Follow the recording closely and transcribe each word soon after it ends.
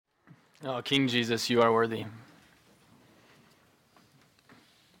Oh, King Jesus, you are worthy.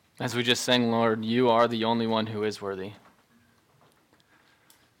 As we just sang, Lord, you are the only one who is worthy.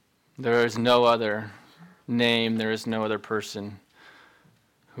 There is no other name, there is no other person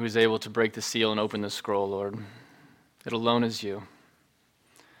who is able to break the seal and open the scroll, Lord. It alone is you.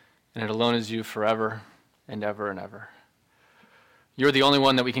 And it alone is you forever and ever and ever. You're the only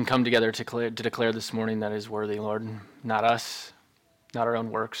one that we can come together to declare this morning that is worthy, Lord. Not us, not our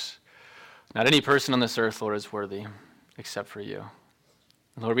own works. Not any person on this earth, Lord, is worthy except for you.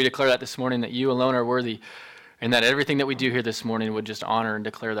 And Lord, we declare that this morning, that you alone are worthy, and that everything that we do here this morning would just honor and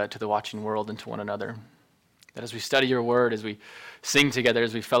declare that to the watching world and to one another. That as we study your word, as we sing together,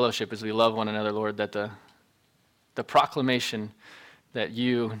 as we fellowship, as we love one another, Lord, that the proclamation that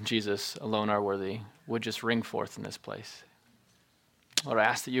you, Jesus, alone are worthy would just ring forth in this place. Lord, I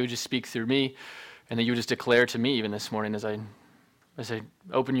ask that you would just speak through me, and that you would just declare to me even this morning as I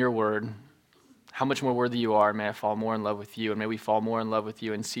open your word, how much more worthy you are. May I fall more in love with you, and may we fall more in love with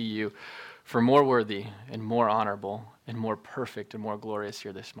you and see you for more worthy and more honorable and more perfect and more glorious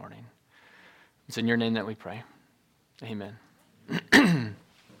here this morning. It's in your name that we pray. Amen.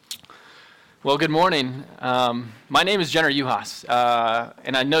 Well, good morning. My name is Yuhas,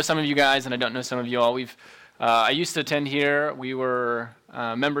 and I know some of you guys, and I don't know some of you all. I used to attend here. We were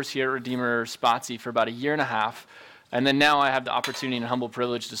members here at Redeemer Spazi for about a year and a half. And then now I have the opportunity and humble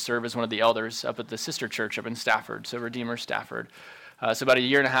privilege to serve as one of the elders up at the sister church up in Stafford, so Redeemer Stafford. So about a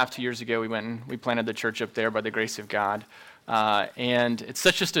year and a half, 2 years ago, we went and we planted the church up there by the grace of God. And it's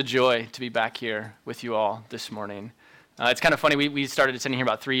just a joy to be back here with you all this morning. It's kind of funny, we started attending here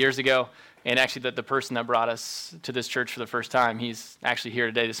about 3 years ago, and actually the person that brought us to this church for the first time, he's actually here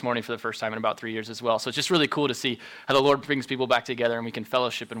today this morning for the first time in about 3 years as well. So it's just really cool to see how the Lord brings people back together, and we can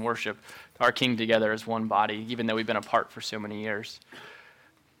fellowship and worship our King together as one body, even though we've been apart for so many years.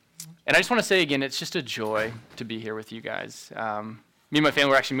 And I just want to say again, it's just a joy to be here with you guys. Me and my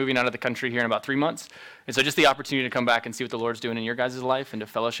family are actually moving out of the country here in about 3 months, and so just the opportunity to come back and see what the Lord's doing in your guys' life, and to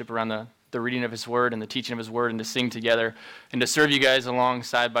fellowship around the reading of his word and the teaching of his word, and to sing together and to serve you guys along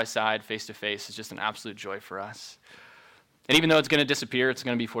side by side, face to face, is just an absolute joy for us. And even though it's going to disappear, it's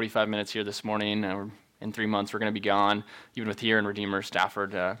going to be 45 minutes here this morning, in 3 months we're going to be gone, even with here in Redeemer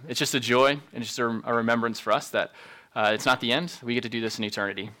Stafford. It's just a joy and just a remembrance for us that it's not the end. We get to do this in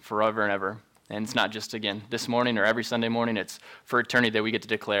eternity, forever and ever. And it's not just, again, this morning or every Sunday morning. It's for eternity that we get to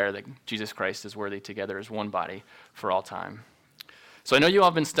declare that Jesus Christ is worthy together as one body for all time. So I know you all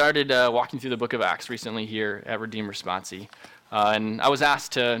have been started walking through the book of Acts recently here at Redeemer Spazi. And I was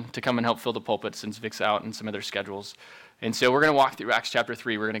asked to come and help fill the pulpit since Vic's out and some other schedules. And so we're going to walk through Acts chapter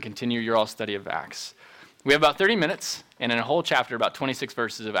 3. We're going to continue your all study of Acts. We have about 30 minutes and in a whole chapter, about 26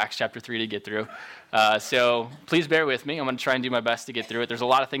 verses of Acts chapter 3 to get through. So please bear with me. I'm going to try and do my best to get through it. There's a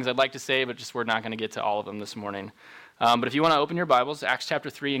lot of things I'd like to say, but just we're not going to get to all of them this morning. But if you want to open your Bibles, Acts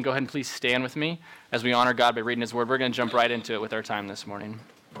chapter 3, and go ahead and please stand with me as we honor God by reading his word. We're going to jump right into it with our time this morning.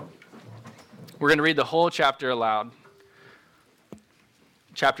 We're going to read the whole chapter aloud.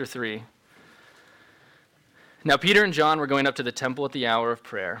 Chapter 3. Now Peter and John were going up to the temple at the hour of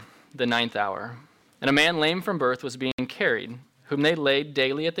prayer, the 9th hour. And a man lame from birth was being carried, whom they laid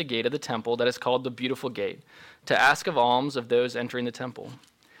daily at the gate of the temple that is called the Beautiful Gate, to ask of alms of those entering the temple.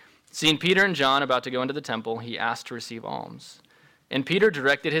 Seeing Peter and John about to go into the temple, he asked to receive alms. And Peter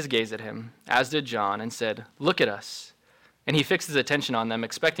directed his gaze at him, as did John, and said, "Look at us." And he fixed his attention on them,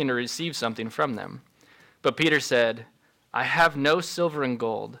 expecting to receive something from them. But Peter said, "I have no silver and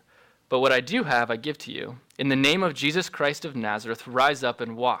gold, but what I do have I give to you. In the name of Jesus Christ of Nazareth, rise up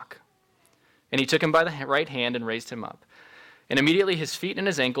and walk." And he took him by the right hand and raised him up. And immediately his feet and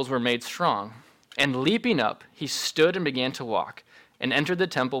his ankles were made strong. And leaping up, he stood and began to walk, and entered the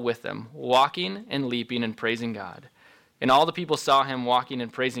temple with them, walking and leaping and praising God. And all the people saw him walking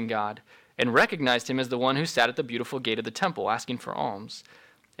and praising God, and recognized him as the one who sat at the beautiful gate of the temple, asking for alms.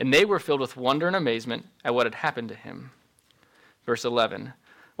 And they were filled with wonder and amazement at what had happened to him. Verse 11.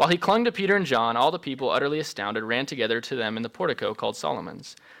 While he clung to Peter and John, all the people, utterly astounded, ran together to them in the portico called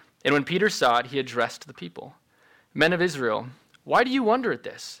Solomon's. And when Peter saw it, he addressed the people. "Men of Israel, why do you wonder at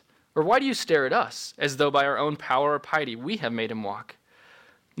this? Or why do you stare at us, as though by our own power or piety we have made him walk?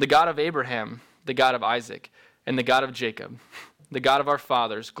 The God of Abraham, the God of Isaac, and the God of Jacob, the God of our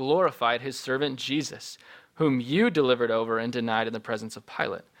fathers, glorified his servant Jesus, whom you delivered over and denied in the presence of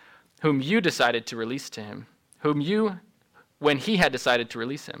Pilate, whom you decided to release to him, when he had decided to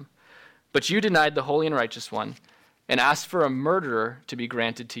release him. But you denied the holy and righteous one, and asked for a murderer to be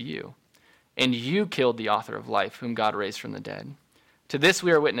granted to you. And you killed the author of life, whom God raised from the dead. To this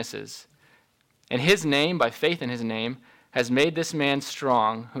we are witnesses. And his name, by faith in his name, has made this man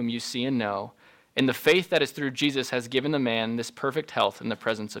strong, whom you see and know, and the faith that is through Jesus has given the man this perfect health in the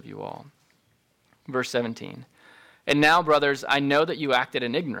presence of you all. Verse 17. And now, brothers, I know that you acted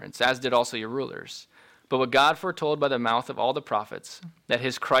in ignorance, as did also your rulers. But what God foretold by the mouth of all the prophets, that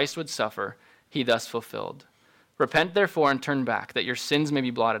his Christ would suffer, he thus fulfilled. Repent therefore and turn back, that your sins may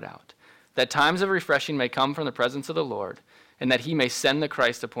be blotted out, that times of refreshing may come from the presence of the Lord, and that he may send the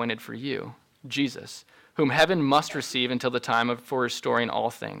Christ appointed for you, Jesus, whom heaven must receive until the time for restoring all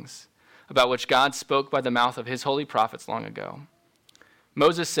things, about which God spoke by the mouth of his holy prophets long ago.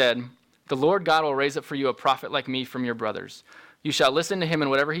 Moses said, the Lord God will raise up for you a prophet like me from your brothers. You shall listen to him in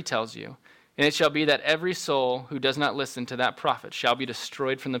whatever he tells you. And it shall be that every soul who does not listen to that prophet shall be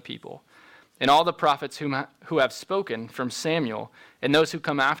destroyed from the people. And all the prophets who have spoken from Samuel and those who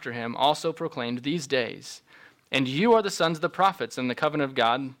come after him also proclaimed these days. And you are the sons of the prophets and the covenant of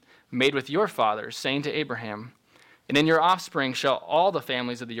God made with your fathers, saying to Abraham, and in your offspring shall all the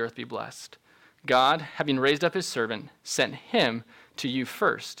families of the earth be blessed. God, having raised up his servant, sent him to you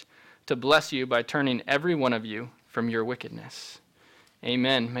first, to bless you by turning every one of you from your wickedness.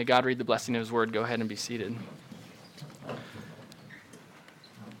 Amen. May God read the blessing of his word. Go ahead and be seated.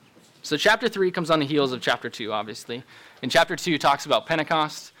 So chapter 3 comes on the heels of chapter 2, obviously. And chapter 2 talks about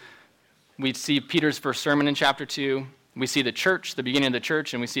Pentecost. We see Peter's first sermon in chapter 2. We see the church, the beginning of the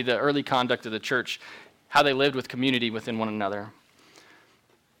church, and we see the early conduct of the church, how they lived with community within one another.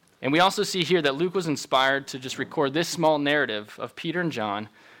 And we also see here that Luke was inspired to just record this small narrative of Peter and John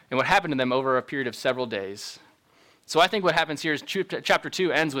and what happened to them over a period of several days. So I think what happens here is chapter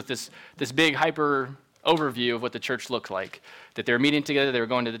 2 ends with this big hyper overview of what the church looked like, that they were meeting together, they were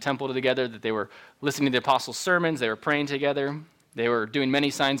going to the temple together, that they were listening to the apostles' sermons, they were praying together, they were doing many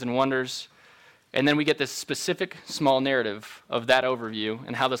signs and wonders. And then we get this specific small narrative of that overview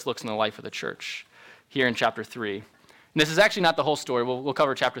and how this looks in the life of the church here in chapter 3. And this is actually not the whole story. We'll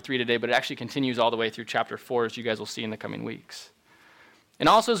cover chapter 3 today, but it actually continues all the way through chapter 4, as you guys will see in the coming weeks. And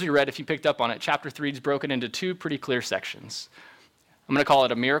also, as we read, if you picked up on it, chapter 3 is broken into two pretty clear sections. I'm going to call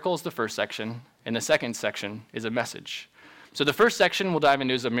it a miracle is the first section, and the second section is a message. So the first section we'll dive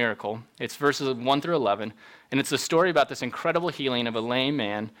into is a miracle. It's verses 1 through 11, and it's the story about this incredible healing of a lame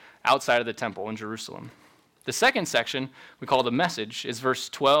man outside of the temple in Jerusalem. The second section we call the message is verse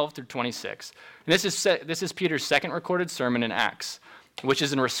 12 through 26. And this is Peter's second recorded sermon in Acts, which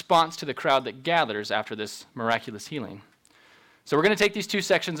is in response to the crowd that gathers after this miraculous healing. So we're going to take these two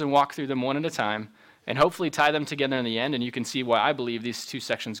sections and walk through them one at a time and hopefully tie them together in the end, and you can see why I believe these two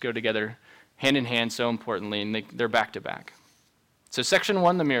sections go together hand in hand so importantly, and they're back to back. So section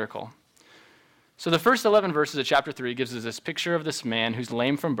 1, the miracle. So the first 11 verses of chapter 3 gives us this picture of this man who's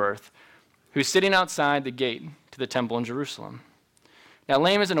lame from birth, who's sitting outside the gate to the temple in Jerusalem. Now,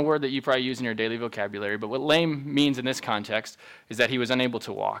 lame isn't a word that you probably use in your daily vocabulary, but what lame means in this context is that he was unable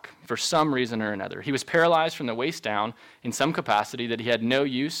to walk for some reason or another. He was paralyzed from the waist down in some capacity, that he had no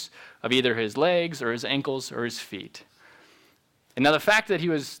use of either his legs or his ankles or his feet. And now the fact that he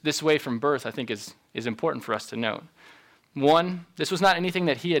was this way from birth, I think, is important for us to note. One, this was not anything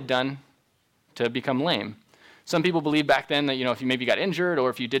that he had done to become lame. Some people believed back then that, if you maybe got injured or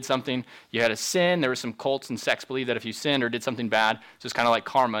if you did something, you had a sin. There were some cults and sects believed that if you sinned or did something bad, it's just kind of like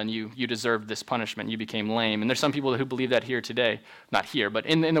karma and you deserved this punishment. You became lame. And there's some people who believe that here today. Not here, but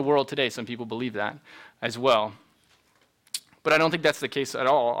in the world today, some people believe that as well. But I don't think that's the case at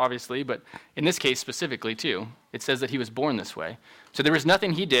all, obviously. But in this case specifically, too, it says that he was born this way. So there was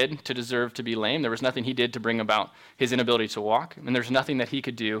nothing he did to deserve to be lame. There was nothing he did to bring about his inability to walk. And there's nothing that he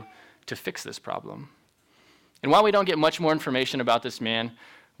could do to fix this problem. And while we don't get much more information about this man,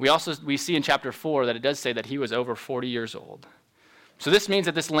 we see in chapter 4 that it does say that he was over 40 years old. So this means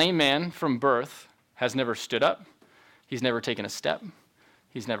that this lame man from birth has never stood up, he's never taken a step,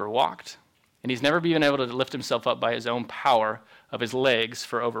 he's never walked, and he's never been able to lift himself up by his own power of his legs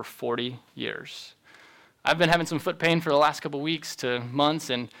for over 40 years. I've been having some foot pain for the last couple weeks to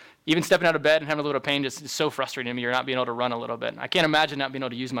months, and even stepping out of bed and having a little pain just is so frustrating to me. You're not being able to run a little bit. I can't imagine not being able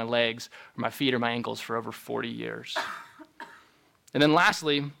to use my legs or my feet or my ankles for over 40 years. And then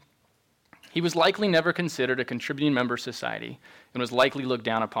lastly, he was likely never considered a contributing member of society and was likely looked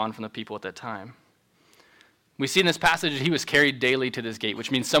down upon from the people at that time. We see in this passage that he was carried daily to this gate,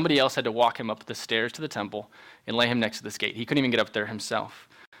 which means somebody else had to walk him up the stairs to the temple and lay him next to this gate. He couldn't even get up there himself.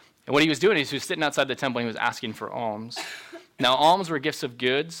 And what he was doing is he was sitting outside the temple and he was asking for alms. Now, alms were gifts of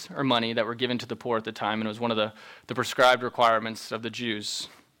goods or money that were given to the poor at the time, and it was one of the prescribed requirements of the Jews.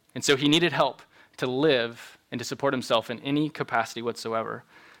 And so he needed help to live and to support himself in any capacity whatsoever.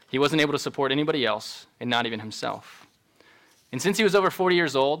 He wasn't able to support anybody else, and not even himself. And since he was over 40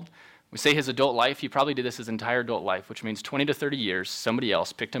 years old, We say his adult life, he probably did this his entire adult life, which means 20 to 30 years, somebody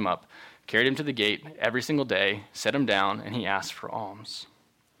else picked him up, carried him to the gate every single day, set him down, and he asked for alms.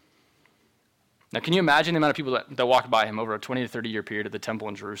 Now, can you imagine the amount of people that walked by him over a 20 to 30-year period at the temple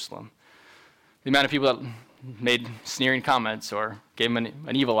in Jerusalem? The amount of people that made sneering comments or gave him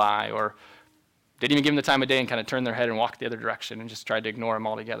an evil eye or didn't even give him the time of day and kind of turned their head and walked the other direction and just tried to ignore him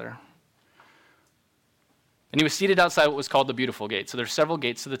altogether. And he was seated outside what was called the Beautiful Gate. So there's several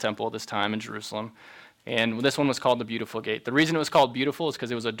gates to the temple at this time in Jerusalem, and this one was called the Beautiful Gate. The reason it was called beautiful is because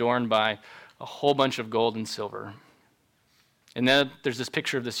it was adorned by a whole bunch of gold and silver. And then there's this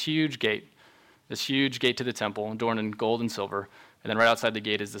picture of this huge gate to the temple, adorned in gold and silver, and then right outside the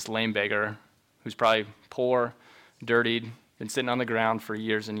gate is this lame beggar who's probably poor, dirtied, been sitting on the ground for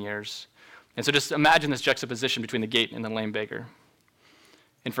years and years. And so just imagine this juxtaposition between the gate and the lame beggar.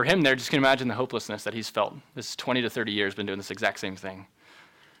 And for him there, just can imagine the hopelessness that he's felt. This 20 to 30 years been doing this exact same thing.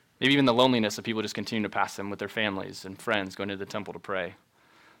 Maybe even the loneliness of people just continuing to pass him with their families and friends going to the temple to pray.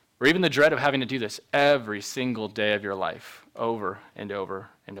 Or even the dread of having to do this every single day of your life, over and over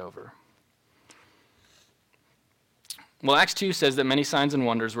and over. Well, Acts 2 says that many signs and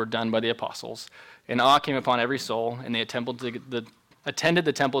wonders were done by the apostles, and awe came upon every soul, and they attended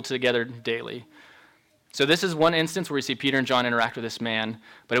the temple together daily. So this is one instance where we see Peter and John interact with this man,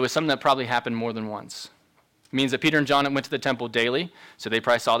 but it was something that probably happened more than once. It means that Peter and John went to the temple daily, so they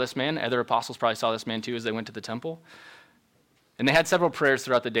probably saw this man. Other apostles probably saw this man too as they went to the temple. And they had several prayers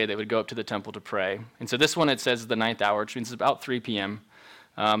throughout the day. They would go up to the temple to pray. And so this one, it says the 9th hour, which means it's about 3 p.m.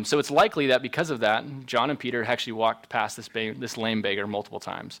 So it's likely that because of that, John and Peter actually walked past this lame beggar multiple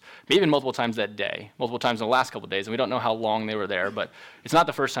times, maybe even multiple times that day, multiple times in the last couple of days, and we don't know how long they were there, but it's not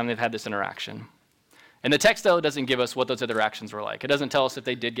the first time they've had this interaction. And the text, though, doesn't give us what those interactions were like. It doesn't tell us if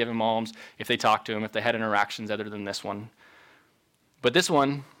they did give him alms, if they talked to him, if they had interactions other than this one. But this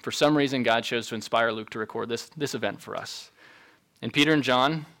one, for some reason, God chose to inspire Luke to record this event for us. And Peter and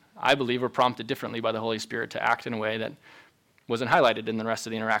John, I believe, were prompted differently by the Holy Spirit to act in a way that wasn't highlighted in the rest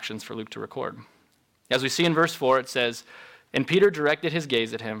of the interactions for Luke to record. As we see in verse 4, it says, "And Peter directed his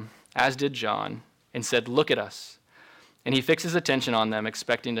gaze at him, as did John, and said, 'Look at us.' And he fixed his attention on them,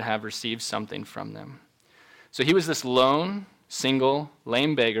 expecting to have received something from them." So he was this lone, single,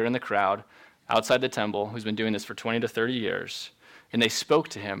 lame beggar in the crowd outside the temple who's been doing this for 20 to 30 years. And they spoke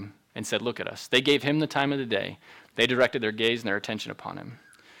to him and said, "Look at us." They gave him the time of the day. They directed their gaze and their attention upon him.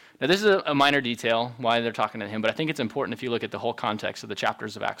 Now, this is a minor detail why they're talking to him, but I think it's important if you look at the whole context of the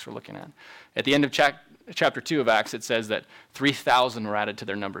chapters of Acts we're looking at. At the end of chapter 2 of Acts, it says that 3,000 were added to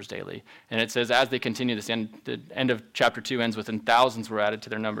their numbers daily. And it says as they continue, the end of chapter 2 ends with, and thousands were added to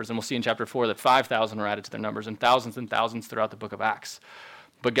their numbers. And we'll see in chapter 4 that 5,000 were added to their numbers, and thousands throughout the book of Acts.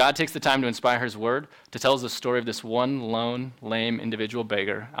 But God takes the time to inspire his word to tell us the story of this one lone, lame individual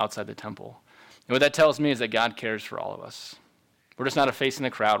beggar outside the temple. And what that tells me is that God cares for all of us. We're just not a face in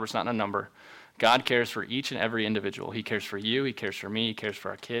the crowd. We're just not a number. God cares for each and every individual. He cares for you. He cares for me. He cares for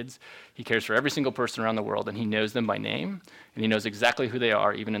our kids. He cares for every single person around the world, and he knows them by name, and he knows exactly who they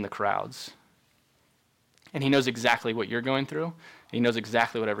are, even in the crowds. And he knows exactly what you're going through, and he knows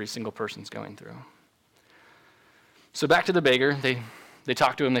exactly what every single person's going through. So back to the beggar. They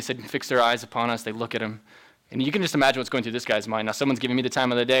talk to him. They said, "Fix their eyes upon us." They look at him. And you can just imagine what's going through this guy's mind. Now, someone's giving me the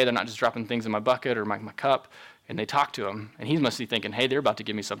time of the day. They're not just dropping things in my bucket or my cup. And they talk to him. And he must be thinking, hey, they're about to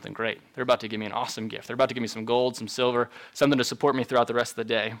give me something great. They're about to give me an awesome gift. They're about to give me some gold, some silver, something to support me throughout the rest of the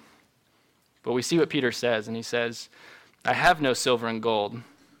day. But we see what Peter says. And he says, "I have no silver and gold,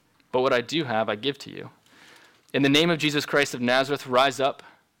 but what I do have I give to you. In the name of Jesus Christ of Nazareth, rise up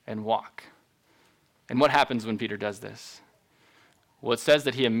and walk." And what happens when Peter does this? Well, it says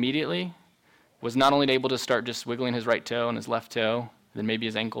that he immediately was not only able to start just wiggling his right toe and his left toe, and then maybe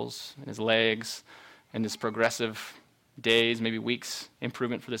his ankles and his legs, and this progressive days, maybe weeks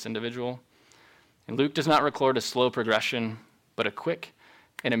improvement for this individual. And Luke does not record a slow progression, but a quick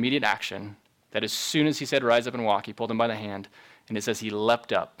and immediate action that as soon as he said, "Rise up and walk," he pulled him by the hand, and it says he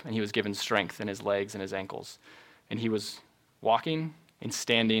leapt up, and he was given strength in his legs and his ankles. And he was walking and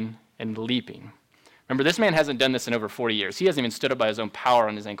standing and leaping. Remember, this man hasn't done this in over 40 years. He hasn't even stood up by his own power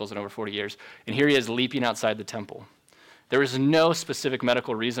on his ankles in over 40 years. And here he is leaping outside the temple. There is no specific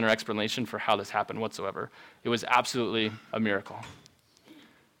medical reason or explanation for how this happened whatsoever. It was absolutely a miracle.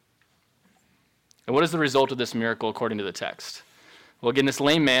 And what is the result of this miracle according to the text? Well, again, this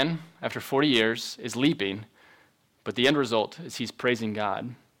lame man, after 40 years, is leaping, but the end result is he's praising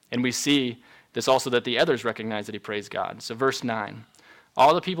God. And we see this also that the others recognize that he praised God. So verse 9.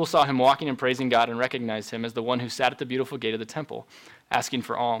 All the people saw him walking and praising God and recognized him as the one who sat at the beautiful gate of the temple, asking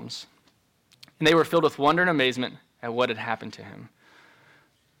for alms. And they were filled with wonder and amazement at what had happened to him.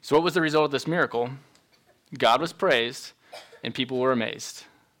 So what was the result of this miracle? God was praised, and people were amazed.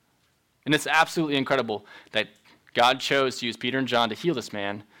 And it's absolutely incredible that God chose to use Peter and John to heal this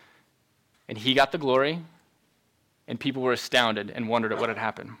man, and he got the glory, and people were astounded and wondered at what had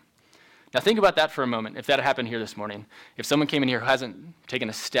happened. Now think about that for a moment. If that had happened here this morning, if someone came in here who hasn't taken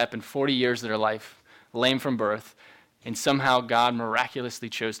a step in 40 years of their life, lame from birth, and somehow God miraculously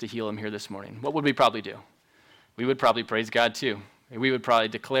chose to heal him here this morning, what would we probably do? We would probably praise God too. We would probably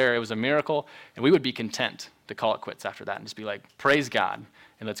declare it was a miracle, and we would be content to call it quits after that and just be like, praise God,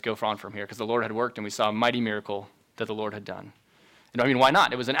 and let's go on from here, because the Lord had worked, and we saw a mighty miracle that the Lord had done. And I mean, why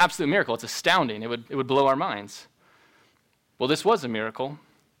not? It was an absolute miracle. It's astounding. It would blow our minds. Well, this was a miracle,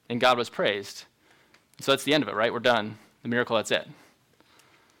 and God was praised. So that's the end of it, right? We're done. The miracle, that's it.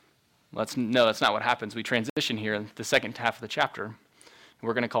 No, that's not what happens. We transition here in the second half of the chapter, and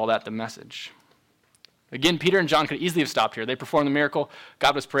we're going to call that the message. Again, Peter and John could easily have stopped here. They performed the miracle.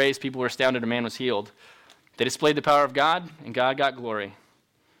 God was praised. People were astounded. A man was healed. They displayed the power of God, and God got glory.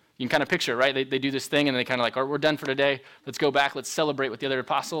 You can kind of picture it, right? They do this thing, and they kind of like, all right, we're done for today. Let's go back. Let's celebrate with the other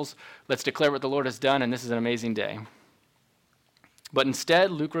apostles. Let's declare what the Lord has done, and this is an amazing day. But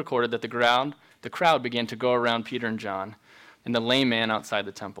instead, Luke recorded that the crowd began to go around Peter and John and the lame man outside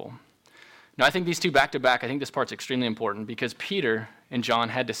the temple. Now, I think these two back to back, I think this part's extremely important because Peter and John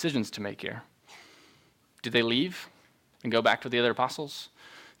had decisions to make here. Did they leave and go back to the other apostles?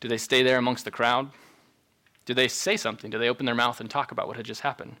 Do they stay there amongst the crowd? Do they say something? Do they open their mouth and talk about what had just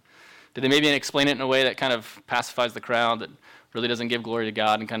happened? Do they maybe explain it in a way that kind of pacifies the crowd, that really doesn't give glory to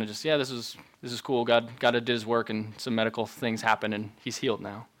God and kind of just, yeah, this is cool. God did his work and some medical things happened and he's healed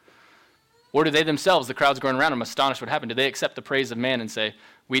now? Or do they themselves, the crowd's going around them, astonished what happened? Do they accept the praise of man and say,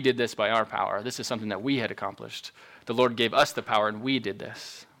 we did this by our power. This is something that we had accomplished. The Lord gave us the power and we did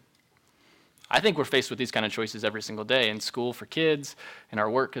this. I think we're faced with these kind of choices every single day in school for kids, in our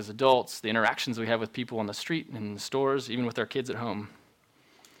work as adults, the interactions we have with people on the street and in the stores, even with our kids at home.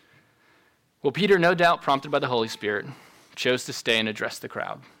 Well, Peter, no doubt prompted by the Holy Spirit, chose to stay and address the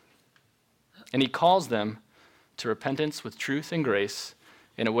crowd. And he calls them to repentance with truth and grace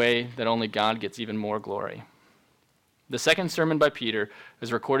in a way that only God gets even more glory. The second sermon by Peter,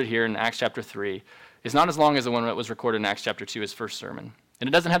 as recorded here in Acts chapter 3, is not as long as the one that was recorded in Acts chapter 2, his first sermon. And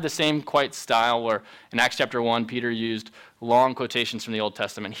it doesn't have the same quite style where in Acts chapter 1, Peter used long quotations from the Old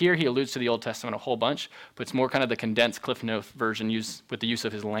Testament. Here he alludes to the Old Testament a whole bunch, but it's more kind of the condensed Cliff Note version used with the use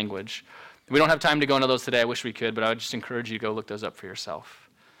of his language. We don't have time to go into those today. I wish we could, but I would just encourage you to go look those up for yourself.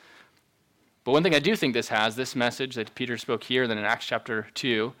 But one thing I do think this has, this message that Peter spoke here, then in Acts chapter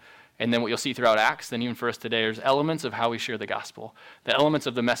 2, and then what you'll see throughout Acts, then even for us today, there's elements of how we share the gospel, the elements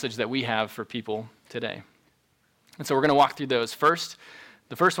of the message that we have for people today. And so we're going to walk through those. First,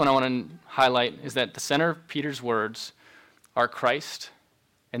 the first one I want to highlight is that the center of Peter's words are Christ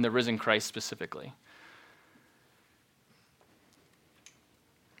and the risen Christ specifically.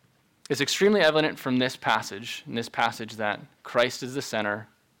 It's extremely evident from this passage, that Christ is the center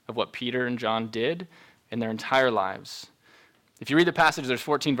of what Peter and John did in their entire lives. If you read the passage, there's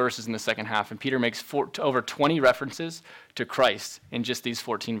 14 verses in the second half, and Peter makes over 20 references to Christ in just these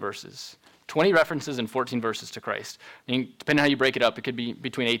 14 verses. 20 references and 14 verses to Christ. And depending on how you break it up, it could be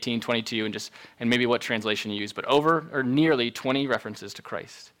between 18, 22, and maybe what translation you use, but over or nearly 20 references to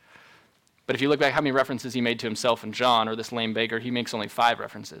Christ. But if you look back how many references he made to himself and John, or this lame beggar, he makes only 5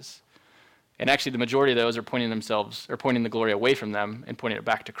 references. And actually, the majority of those are pointing the glory away from them and pointing it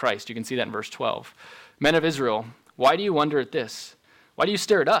back to Christ. You can see that in verse 12. Men of Israel, why do you wonder at this? Why do you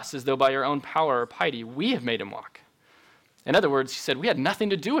stare at us as though by your own power or piety we have made him walk? In other words, he said, we had nothing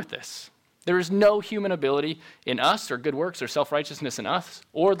to do with this. There is no human ability in us or good works or self-righteousness in us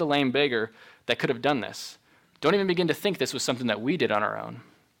or the lame beggar that could have done this. Don't even begin to think this was something that we did on our own.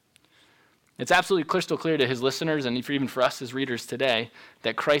 It's absolutely crystal clear to his listeners and even for us as readers today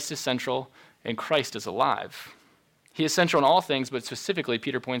that Christ is central and Christ is alive. He is central in all things, but specifically,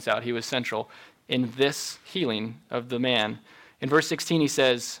 Peter points out he was central in this healing of the man. In verse 16, he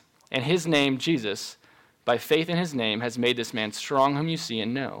says, and his name, Jesus, by faith in his name, has made this man strong whom you see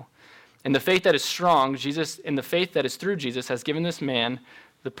and know. And the faith that is strong, and the faith that is through Jesus has given this man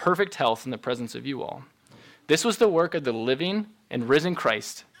the perfect health in the presence of you all. This was the work of the living and risen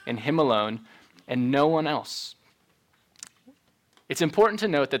Christ, and him alone, and no one else. It's important to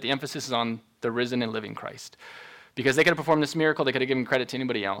note that the emphasis is on the risen and living Christ. Because they could have performed this miracle, they could have given credit to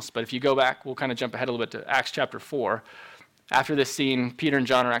anybody else. But if you go back, we'll kind of jump ahead a little bit to Acts chapter 4. After this scene, Peter and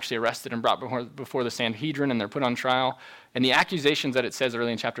John are actually arrested and brought before the Sanhedrin, and they're put on trial. And the accusations that it says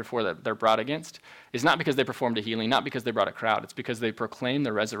early in chapter 4 that they're brought against is not because they performed a healing, not because they brought a crowd. It's because they proclaimed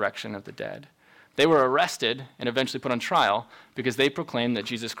the resurrection of the dead. They were arrested and eventually put on trial because they proclaimed that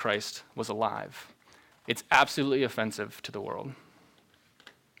Jesus Christ was alive. It's absolutely offensive to the world.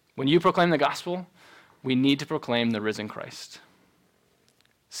 When you proclaim the gospel, we need to proclaim the risen Christ.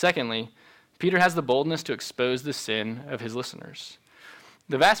 Secondly, Peter has the boldness to expose the sin of his listeners.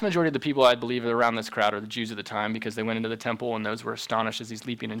 The vast majority of the people, I believe, around this crowd are the Jews at the time because they went into the temple and those were astonished as he's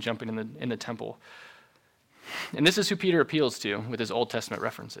leaping and jumping in the temple. And this is who Peter appeals to with his Old Testament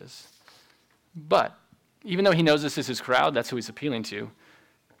references. But even though he knows this is his crowd, that's who he's appealing to,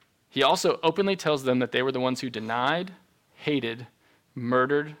 he also openly tells them that they were the ones who denied, hated,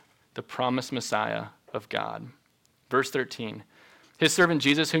 murdered the promised Messiah of God. Verse 13, his servant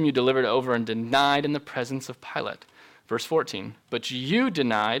Jesus, whom you delivered over and denied in the presence of Pilate. Verse 14, but you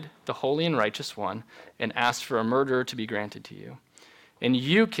denied the holy and righteous one and asked for a murderer to be granted to you. And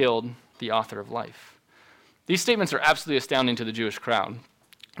you killed the author of life. These statements are absolutely astounding to the Jewish crowd.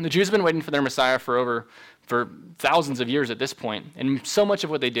 The Jews have been waiting for their Messiah for thousands of years at this point, and so much of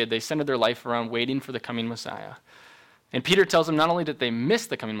what they did, they centered their life around waiting for the coming Messiah. And Peter tells them not only did they miss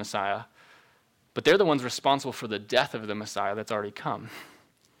the coming Messiah, but they're the ones responsible for the death of the Messiah that's already come.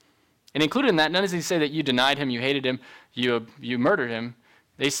 And included in that, none does he say that you denied him, you hated him, you murdered him.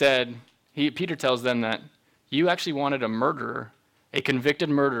 They said, Peter tells them that you actually wanted a murderer, a convicted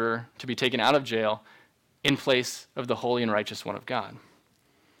murderer, to be taken out of jail in place of the holy and righteous one of God.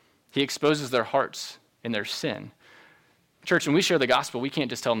 He exposes their hearts and their sin. Church, when we share the gospel, we can't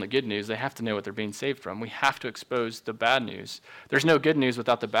just tell them the good news. They have to know what they're being saved from. We have to expose the bad news. There's no good news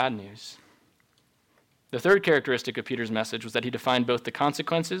without the bad news. The third characteristic of Peter's message was that he defined both the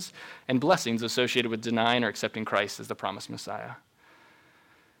consequences and blessings associated with denying or accepting Christ as the promised Messiah.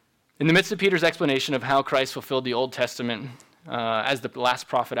 In the midst of Peter's explanation of how Christ fulfilled the Old Testament as the last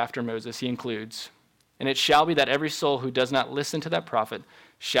prophet after Moses, he includes, and it shall be that every soul who does not listen to that prophet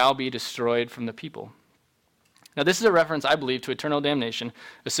shall be destroyed from the people. Now, this is a reference, I believe, to eternal damnation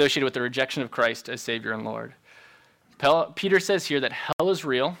associated with the rejection of Christ as Savior and Lord. Peter says here that hell is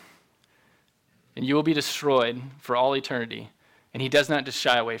real, and you will be destroyed for all eternity, and he does not just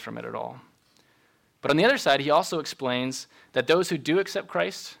shy away from it at all. But on the other side, he also explains that those who do accept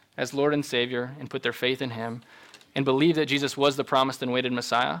Christ as Lord and Savior and put their faith in him and believe that Jesus was the promised and waited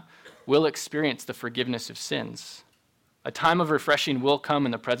Messiah will experience the forgiveness of sins. A time of refreshing will come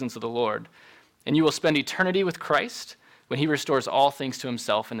in the presence of the Lord, and you will spend eternity with Christ when he restores all things to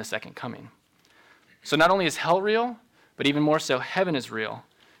himself in the second coming. So not only is hell real, but even more so, heaven is real,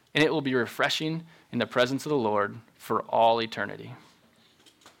 and it will be refreshing in the presence of the Lord for all eternity.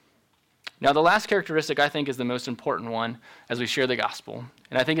 Now, the last characteristic I think is the most important one as we share the gospel,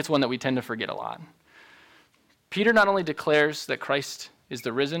 and I think it's one that we tend to forget a lot. Peter not only declares that Christ is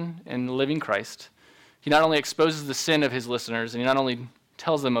the risen and living Christ, he not only exposes the sin of his listeners, and he not only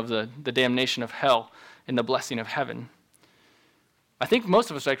tells them of the damnation of hell and the blessing of heaven. I think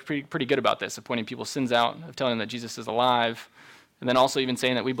most of us are pretty good about this, of pointing people's sins out, of telling them that Jesus is alive, and then also even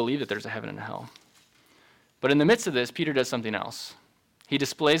saying that we believe that there's a heaven and a hell. But in the midst of this, Peter does something else. He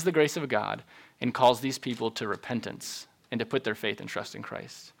displays the grace of God and calls these people to repentance and to put their faith and trust in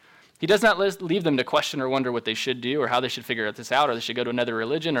Christ. He does not leave them to question or wonder what they should do or how they should figure this out, or they should go to another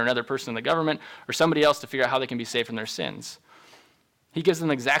religion or another person in the government or somebody else to figure out how they can be saved from their sins. He gives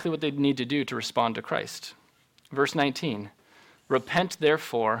them exactly what they need to do to respond to Christ. Verse 19, repent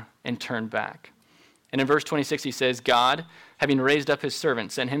therefore and turn back. And in verse 26 he says, God, having raised up his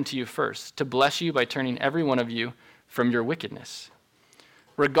servant, sent him to you first, to bless you by turning every one of you from your wickedness.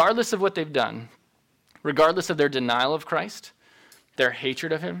 Regardless of what they've done, regardless of their denial of Christ, their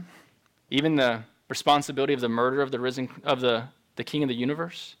hatred of him, even the responsibility of the murder of the King of the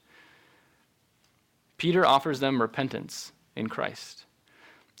universe, Peter offers them repentance in Christ.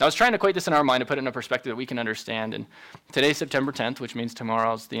 I was trying to equate this in our mind to put it in a perspective that we can understand. And today's September 10th, which means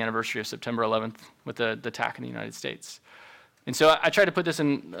tomorrow is the anniversary of September 11th with the attack in the United States. And so I tried to put this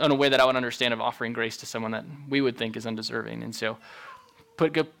in a way that I would understand of offering grace to someone that we would think is undeserving. And so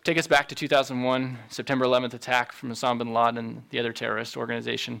take us back to 2001, September 11th attack from Osama bin Laden and the other terrorist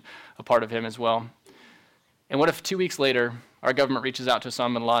organization, a part of him as well. And what if 2 weeks later, our government reaches out to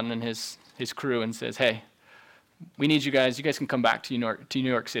Osama bin Laden and his crew and says, hey, we need you guys can come back to New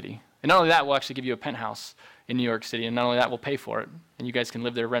York City. And not only that, we'll actually give you a penthouse in New York City. And not only that, we'll pay for it. And you guys can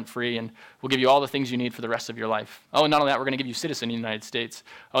live there rent-free, and we'll give you all the things you need for the rest of your life. Oh, and not only that, we're going to give you citizen in the United States.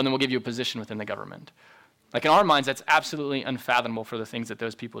 Oh, and then we'll give you a position within the government. Like in our minds, that's absolutely unfathomable for the things that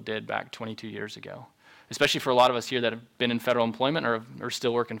those people did back 22 years ago, especially for a lot of us here that have been in federal employment or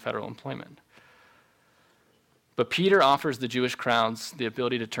still work in federal employment. But Peter offers the Jewish crowds the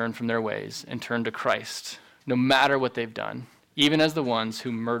ability to turn from their ways and turn to Christ, no matter what they've done, even as the ones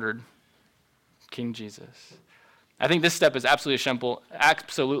who murdered King Jesus. I think this step is absolutely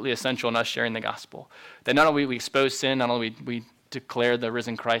essential in us sharing the gospel. That not only we expose sin, not only we declare the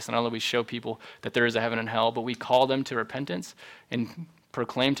risen Christ, not only we show people that there is a heaven and hell, but we call them to repentance and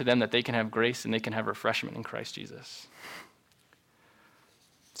proclaim to them that they can have grace and they can have refreshment in Christ Jesus.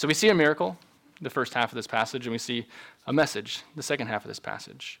 So we see a miracle, the first half of this passage, and we see a message, the second half of this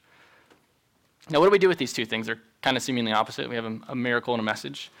passage. Now, what do we do with these two things? They're kind of seemingly opposite. We have a miracle and a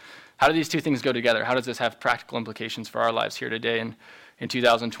message. How do these two things go together? How does this have practical implications for our lives here today in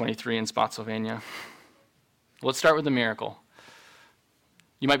 2023 in Spotsylvania? Let's start with the miracle.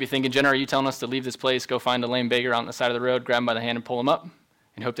 You might be thinking, Jenna, are you telling us to leave this place, go find a lame beggar on the side of the road, grab him by the hand and pull him up,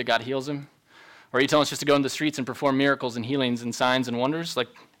 and hope that God heals him? Or are you telling us just to go into the streets and perform miracles and healings and signs and wonders like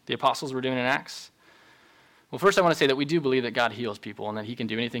the apostles were doing in Acts? Well, first I want to say that we do believe that God heals people and that he can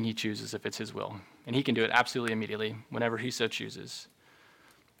do anything he chooses if it's his will. And he can do it absolutely immediately, whenever he so chooses.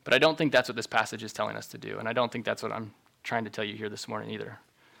 But I don't think that's what this passage is telling us to do, and I don't think that's what I'm trying to tell you here this morning either.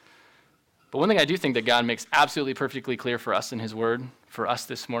 But one thing I do think that God makes absolutely perfectly clear for us in his word, for us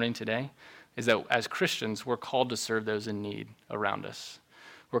this morning today, is that as Christians, we're called to serve those in need around us.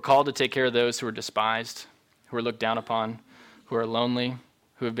 We're called to take care of those who are despised, who are looked down upon, who are lonely,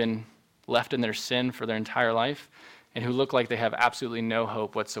 who have been left in their sin for their entire life, and who look like they have absolutely no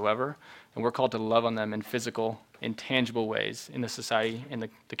hope whatsoever. And we're called to love on them in physical, intangible ways in the society and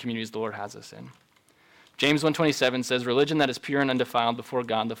the communities the Lord has us in. James 1:27 says, "Religion that is pure and undefiled before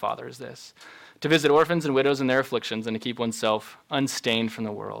God the Father is this, to visit orphans and widows in their afflictions and to keep oneself unstained from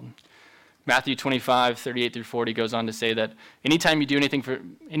the world." Matthew 25:38-40 goes on to say that anytime you do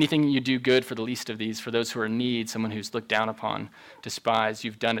anything you do good for the least of these, for those who are in need, someone who's looked down upon, despised,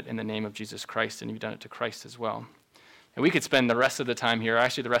 you've done it in the name of Jesus Christ, and you've done it to Christ as well. And we could spend the rest of the time here,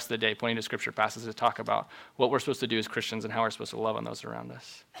 actually the rest of the day, pointing to scripture passages to talk about what we're supposed to do as Christians and how we're supposed to love on those around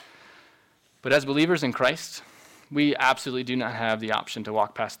us. But as believers in Christ, we absolutely do not have the option to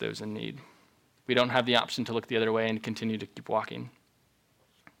walk past those in need. We don't have the option to look the other way and continue to keep walking.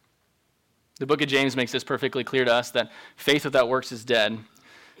 The book of James makes this perfectly clear to us that faith without works is dead.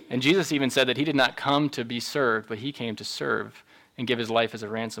 And Jesus even said that he did not come to be served, but he came to serve and give his life as a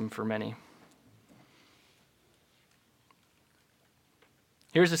ransom for many.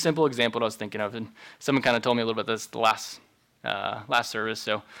 Here's a simple example that I was thinking of, and someone kind of told me a little bit this the last service,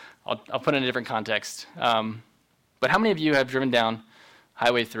 so I'll put it in a different context. But how many of you have driven down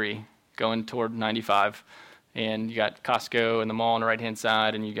Highway 3 going toward 95, and you got Costco and the mall on the right-hand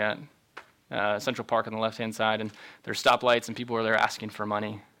side, and you got Central Park on the left-hand side, and there's stoplights, and people are there asking for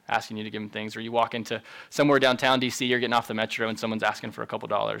money, asking you to give them things, or you walk into somewhere downtown D.C., you're getting off the metro, and someone's asking for a couple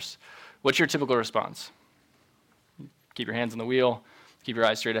dollars. What's your typical response? Keep your hands on the wheel, keep your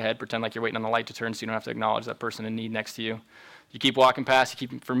eyes straight ahead, pretend like you're waiting on the light to turn so you don't have to acknowledge that person in need next to you. You keep walking past,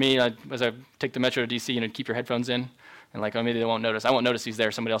 for me, as I take the metro to D.C., keep your headphones in, and like, oh, maybe they won't notice. I won't notice he's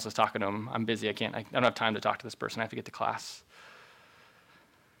there, somebody else is talking to him, I'm busy, I don't have time to talk to this person, I have to get to class.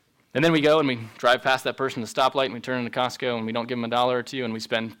 And then we go and we drive past that person at the stoplight and we turn into Costco and we don't give them $1 or $2 and we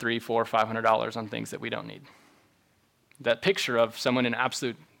spend $300, $400, $500 on things that we don't need. That picture of someone in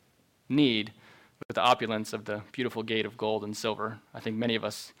absolute need with the opulence of the beautiful gate of gold and silver, I think many of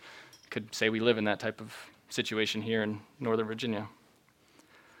us could say we live in that type of situation here in Northern Virginia.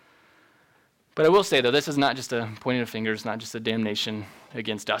 But I will say, though, this is not just a pointing of fingers, not just a damnation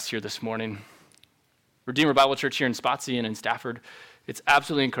against us here this morning. Redeemer Bible Church here in Spotsy and in Stafford, it's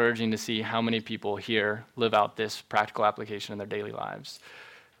absolutely encouraging to see how many people here live out this practical application in their daily lives.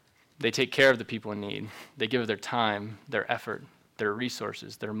 They take care of the people in need. They give their time, their effort, their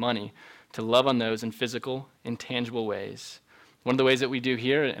resources, their money to love on those in physical, intangible ways. One of the ways that we do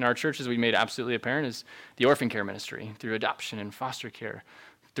here in our church, as we made absolutely apparent, is the orphan care ministry, through adoption and foster care,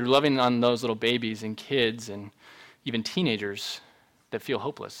 through loving on those little babies and kids and even teenagers that feel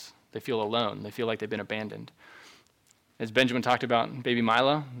hopeless. They feel alone. They feel like they've been abandoned. As Benjamin talked about baby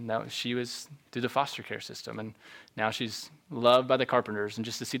Mila, she was through the foster care system, and now she's loved by the Carpenters, and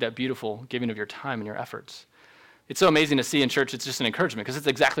just to see that beautiful giving of your time and your efforts. It's so amazing to see in church. It's just an encouragement, because it's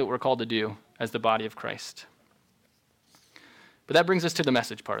exactly what we're called to do as the body of Christ. But that brings us to the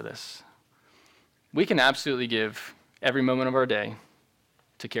message part of this. We can absolutely give every moment of our day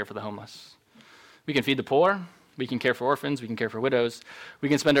to care for the homeless. We can feed the poor. We can care for orphans, we can care for widows. We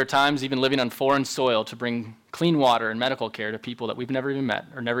can spend our times even living on foreign soil to bring clean water and medical care to people that we've never even met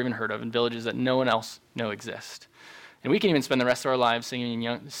or never even heard of in villages that no one else knows exist. And we can even spend the rest of our lives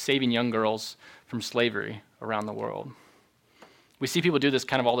saving young girls from slavery around the world. We see people do this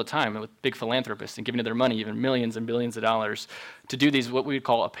kind of all the time with big philanthropists and giving of their money, even millions and billions of dollars, to do these what we would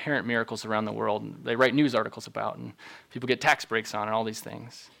call apparent miracles around the world. And they write news articles about, and people get tax breaks on and all these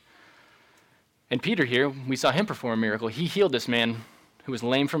things. And Peter here, we saw him perform a miracle. He healed this man who was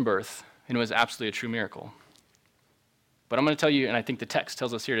lame from birth, and it was absolutely a true miracle. But I'm going to tell you, and I think the text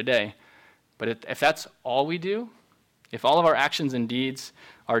tells us here today, but if that's all we do, if all of our actions and deeds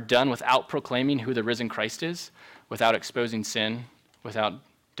are done without proclaiming who the risen Christ is, without exposing sin, without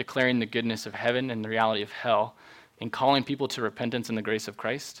declaring the goodness of heaven and the reality of hell, and calling people to repentance and the grace of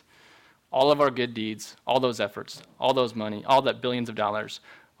Christ, all of our good deeds, all those efforts, all those money, all that billions of dollars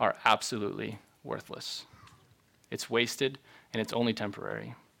are absolutely worthless. It's wasted, and it's only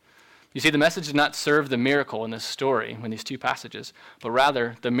temporary. You see, the message did not serve the miracle in this story, in these two passages, but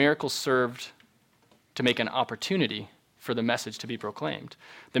rather the miracle served to make an opportunity for the message to be proclaimed.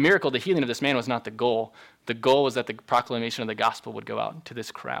 The miracle, the healing of this man, was not the goal. The goal was that the proclamation of the gospel would go out to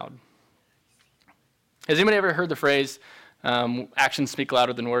this crowd. Has anybody ever heard the phrase, actions speak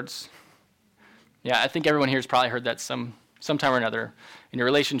louder than words? Yeah, I think everyone here has probably heard that sometime or another in your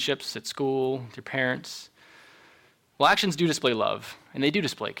relationships, at school, with your parents. Well, actions do display love, and they do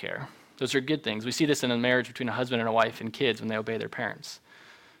display care. Those are good things. We see this in a marriage between a husband and a wife and kids when they obey their parents.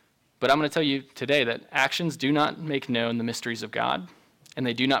 But I'm going to tell you today that actions do not make known the mysteries of God, and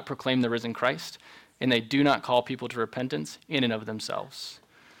they do not proclaim the risen Christ, and they do not call people to repentance in and of themselves.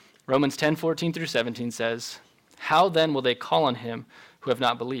 Romans 10:14-17 says, "How then will they call on him who have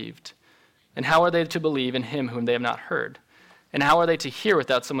not believed? And how are they to believe in him whom they have not heard? And how are they to hear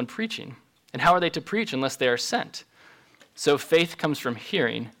without someone preaching? And how are they to preach unless they are sent? So faith comes from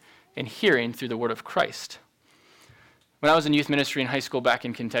hearing, and hearing through the word of Christ." When I was in youth ministry in high school back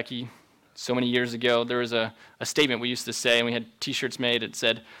in Kentucky so many years ago, there was a statement we used to say, and we had T-shirts made. It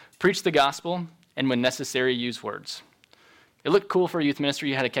said, "Preach the gospel, and when necessary, use words." It looked cool for a youth ministry.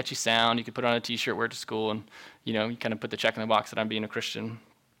 You had a catchy sound. You could put on a T-shirt, wear it to school, and you kind of put the check in the box that I'm being a Christian.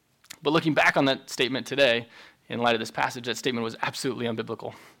 But looking back on that statement today, in light of this passage, that statement was absolutely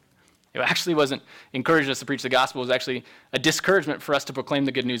unbiblical. It actually wasn't encouraging us to preach the gospel. It was actually a discouragement for us to proclaim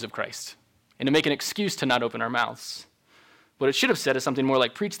the good news of Christ and to make an excuse to not open our mouths. What it should have said is something more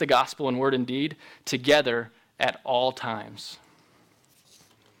like, preach the gospel in word and deed together at all times.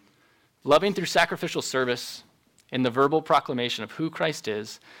 Loving through sacrificial service and the verbal proclamation of who Christ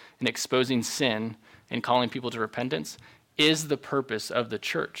is and exposing sin and calling people to repentance is the purpose of the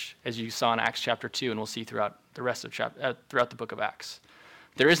church, as you saw in Acts chapter 2, and we'll see throughout the rest of throughout the book of Acts.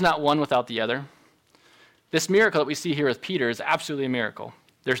 There is not one without the other. This miracle that we see here with Peter is absolutely a miracle.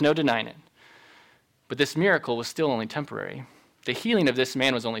 There's no denying it. But this miracle was still only temporary. The healing of this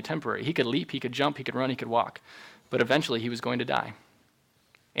man was only temporary. He could leap, he could jump, he could run, he could walk. But eventually he was going to die.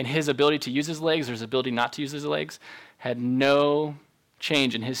 And his ability to use his legs or his ability not to use his legs had no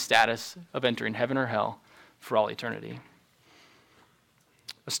change in his status of entering heaven or hell for all eternity.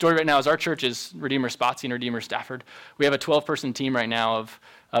 A story right now is our church is Redeemer Spotsy and Redeemer Stafford. We have a 12-person team right now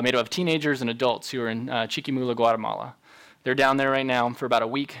made up of teenagers and adults who are in Chiquimula, Guatemala. They're down there right now for about a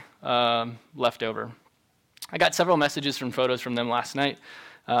week left over. I got several messages from photos from them last night,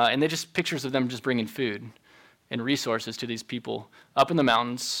 and they're just pictures of them just bringing food and resources to these people up in the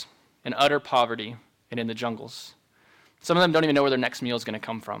mountains, in utter poverty, and in the jungles. Some of them don't even know where their next meal is going to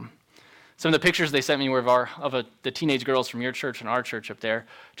come from. Some of the pictures they sent me were of the teenage girls from your church and our church up there,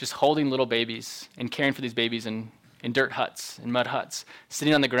 just holding little babies and caring for these babies in dirt huts, in mud huts,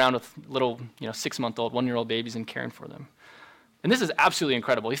 sitting on the ground with little 6-month-old, 1-year-old babies and caring for them. And this is absolutely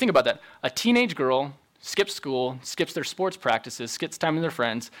incredible. You think about that. A teenage girl skips school, skips their sports practices, skips time with their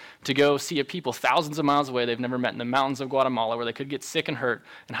friends to go see a people thousands of miles away they've never met in the mountains of Guatemala where they could get sick and hurt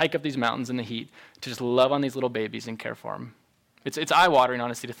and hike up these mountains in the heat to just love on these little babies and care for them. It's eye-watering,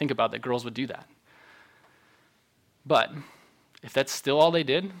 honestly, to think about that girls would do that. But if that's still all they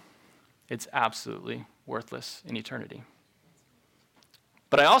did, it's absolutely worthless in eternity.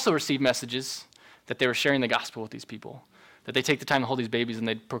 But I also received messages that they were sharing the gospel with these people, that they take the time to hold these babies and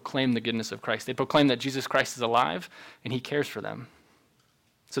they proclaim the goodness of Christ. They proclaim that Jesus Christ is alive and he cares for them.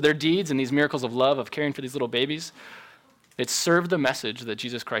 So their deeds and these miracles of love, of caring for these little babies, it served the message that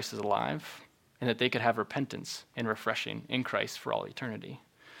Jesus Christ is alive and that they could have repentance and refreshing in Christ for all eternity.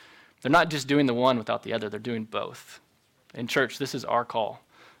 They're not just doing the one without the other, they're doing both. In church, this is our call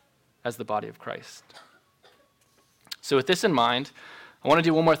as the body of Christ. So with this in mind, I want to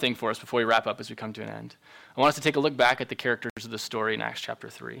do one more thing for us before we wrap up as we come to an end. I want us to take a look back at the characters of the story in Acts chapter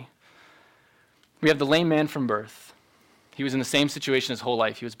 3. We have the lame man from birth. He was in the same situation his whole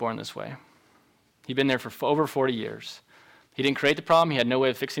life. He was born this way. He'd been there for over 40 years. He didn't create the problem. He had no way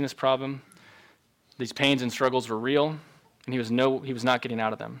of fixing this problem. These pains and struggles were real, and he was not getting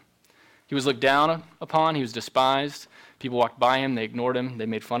out of them. He was looked down upon. He was despised. People walked by him. They ignored him. They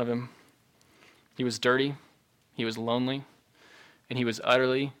made fun of him. He was dirty. He was lonely. And he was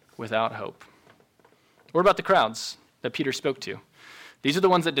utterly without hope. What about the crowds that Peter spoke to? These are the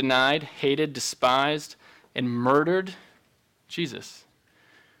ones that denied, hated, despised, and murdered Jesus.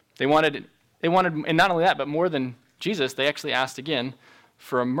 They wanted, and not only that, but more than Jesus, they actually asked again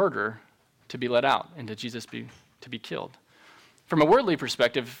for a murderer to be let out and to Jesus to be killed. From a worldly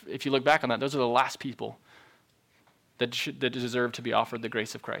perspective, if you look back on that, those are the last people that deserve to be offered the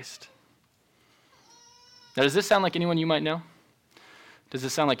grace of Christ. Now, does this sound like anyone you might know? Does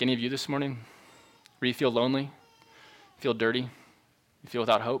this sound like any of you this morning? Where you feel lonely, feel dirty, you feel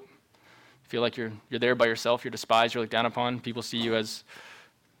without hope, feel like you're there by yourself, you're despised, you're looked down upon, people see you as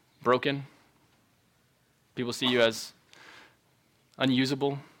broken, people see you as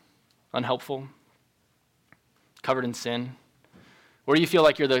unusable, unhelpful, covered in sin. Or you feel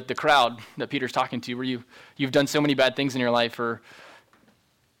like you're the crowd that Peter's talking to, where you've done so many bad things in your life, or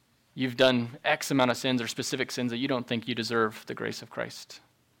you've done X amount of sins or specific sins that you don't think you deserve the grace of Christ.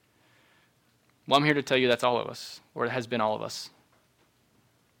 Well, I'm here to tell you that's all of us, or it has been all of us.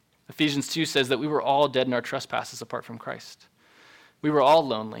 Ephesians 2 says that we were all dead in our trespasses apart from Christ. We were all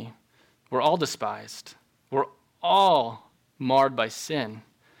lonely. We're all despised. We're all marred by sin.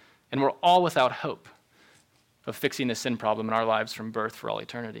 And we're all without hope of fixing the sin problem in our lives from birth for all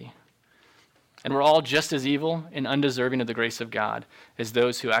eternity. And we're all just as evil and undeserving of the grace of God as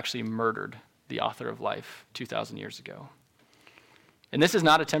those who actually murdered the author of life 2,000 years ago. And this is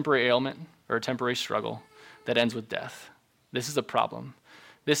not a temporary ailment or a temporary struggle that ends with death. This is a problem.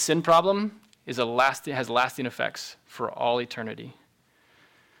 This sin problem has lasting effects for all eternity.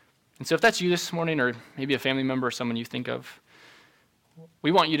 And so if that's you this morning, or maybe a family member or someone you think of,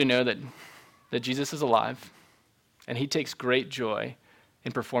 we want you to know that Jesus is alive, and he takes great joy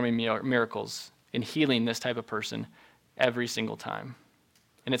in performing miracles, in healing this type of person every single time.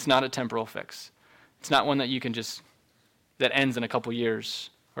 And it's not a temporal fix. It's not one that that ends in a couple years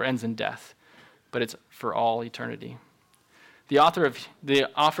or ends in death, but it's for all eternity. The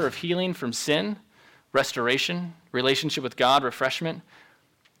offer of healing from sin, restoration, relationship with God, refreshment,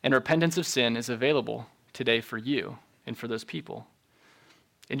 and repentance of sin is available today for you and for those people.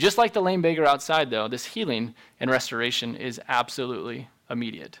 And just like the lame beggar outside, though, this healing and restoration is absolutely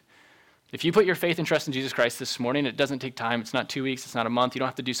immediate. If you put your faith and trust in Jesus Christ this morning, it doesn't take time. It's not 2 weeks. It's not a month. You don't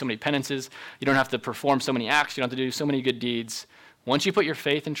have to do so many penances. You don't have to perform so many acts. You don't have to do so many good deeds. Once you put your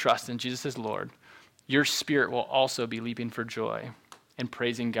faith and trust in Jesus as Lord, your spirit will also be leaping for joy and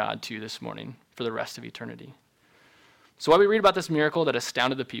praising God too this morning for the rest of eternity. So while we read about this miracle that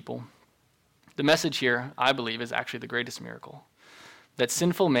astounded the people, the message here, I believe, is actually the greatest miracle. That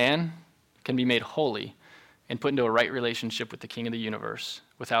sinful man can be made holy and put into a right relationship with the King of the universe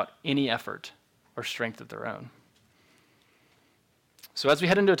without any effort or strength of their own. So as we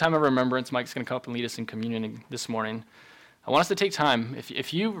head into a time of remembrance, Mike's going to come up and lead us in communion this morning. I want us to take time,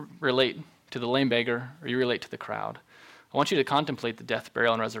 if you relate to the lame beggar or you relate to the crowd, I want you to contemplate the death,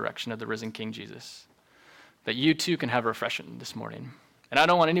 burial, and resurrection of the risen King Jesus, that you too can have refreshment this morning. And I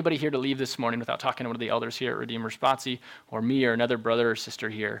don't want anybody here to leave this morning without talking to one of the elders here at Redeemer Spazi, or me or another brother or sister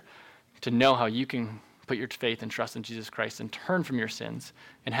here, to know how you can put your faith and trust in Jesus Christ and turn from your sins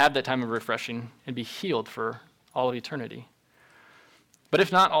and have that time of refreshing and be healed for all of eternity. But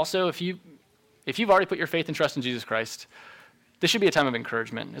if not, also, if you've already put your faith and trust in Jesus Christ, this should be a time of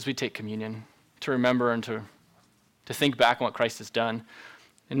encouragement as we take communion, to remember and to think back on what Christ has done.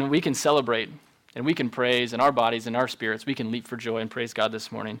 And we can celebrate and we can praise in our bodies and our spirits. We can leap for joy and praise God this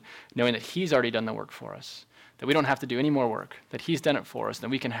morning, knowing that he's already done the work for us, that we don't have to do any more work, that he's done it for us, that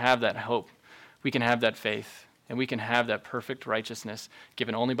we can have that hope, we can have that faith, and we can have that perfect righteousness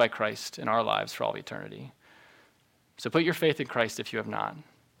given only by Christ in our lives for all eternity. So put your faith in Christ if you have not.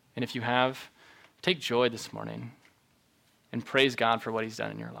 And if you have, take joy this morning and praise God for what he's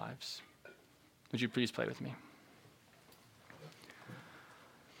done in your lives. Would you please pray with me?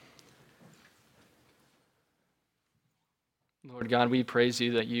 Lord God, we praise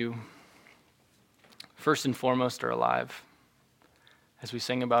you that you, first and foremost, are alive, as we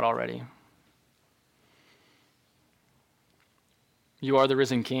sang about already. You are the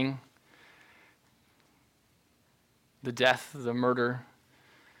risen King. The death, the murder,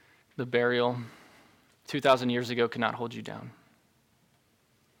 the burial, 2,000 years ago could not hold you down.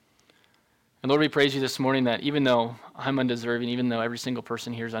 And Lord, we praise you this morning that even though I'm undeserving, even though every single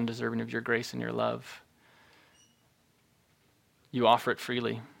person here is undeserving of your grace and your love, you offer it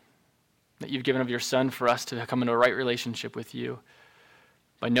freely, that you've given of your Son for us to come into a right relationship with you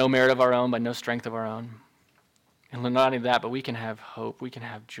by no merit of our own, by no strength of our own. And not only that, but we can have hope, we can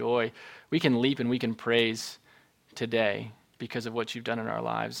have joy, we can leap and we can praise today because of what you've done in our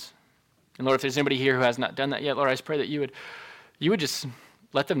lives. And Lord, if there's anybody here who has not done that yet, Lord, I just pray that you would just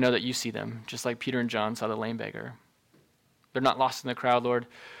let them know that you see them, just like Peter and John saw the lame beggar. They're not lost in the crowd, Lord,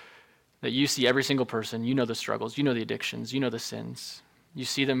 that you see every single person. You know the struggles. You know the addictions. You know the sins. You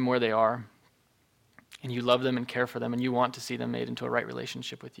see them where they are, and you love them and care for them, and you want to see them made into a right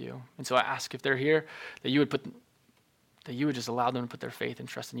relationship with you. And so I ask if they're here, that you would just allow them to put their faith and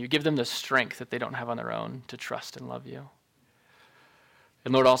trust in you. Give them the strength that they don't have on their own to trust and love you.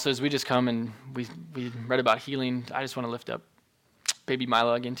 And Lord, also, as we just come and we read about healing, I just want to lift up baby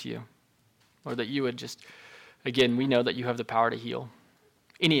Milo again to you. Lord, that you would just, again, we know that you have the power to heal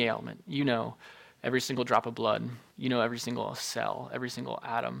any ailment. You know every single drop of blood. You know every single cell, every single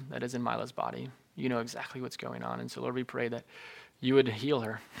atom that is in Milo's body. You know exactly what's going on. And so, Lord, we pray that you would heal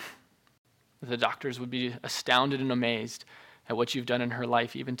her. That the doctors would be astounded and amazed at what you've done in her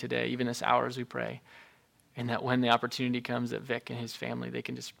life, even today, even this hour as we pray. And that when the opportunity comes that Vic and his family, they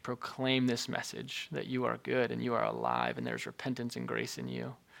can just proclaim this message that you are good and you are alive and there's repentance and grace in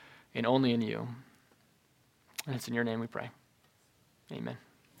you and only in you. And it's in your name we pray. Amen.